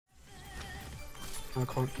I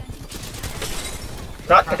can't.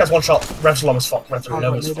 That guy's one shot. Rev's low as fuck. Rev's I've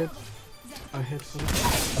low got as fuck. needed. I hit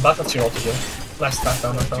him. I'm back. That's your ult to do. Nice back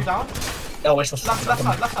down, nice Two down. down. Oh, wish was Left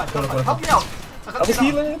side, left side. Go, go, go. Help me out. I was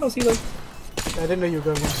healing, I was healing. I didn't know you were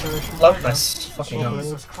going one direction. Low, nice. Fucking hell.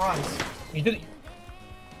 Jesus Christ. You did it.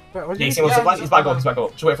 Wait, what Yeah, did he's you back up, he's back up, he's back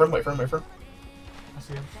up. Just wait for him, wait for him, wait for him. I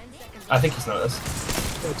see him. I think he's noticed.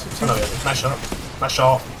 Yeah, Oh no, yeah, nice shot. Nice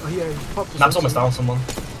shot. Oh, yeah, he popped his Nab's ulti. almost down someone.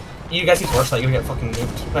 You guys need to rush that, you're gonna get fucking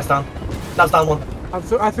nuked. Nice down. Nab's down one.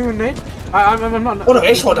 I threw a nade. I'm not. Oh no,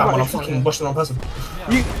 A-shot down I'm one, not I'm A-shot, fucking yeah. bushing the wrong person.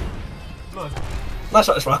 You. Blood. Nice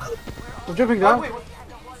shot, this one. I'm jumping Oh, down. wait, what?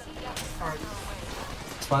 Alright.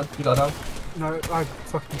 It's fine, you got down. No, I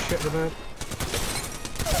fucking shit the bed.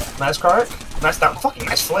 Nice crack. Nice down. Fucking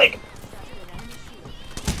nice flick.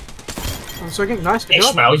 I'm so getting nice. Good job.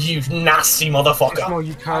 Ishmael, you nasty motherfucker. Ishmael,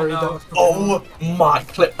 you carried I know. that. Oh my,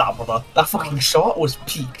 clip that, brother. That fucking shot was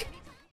peak.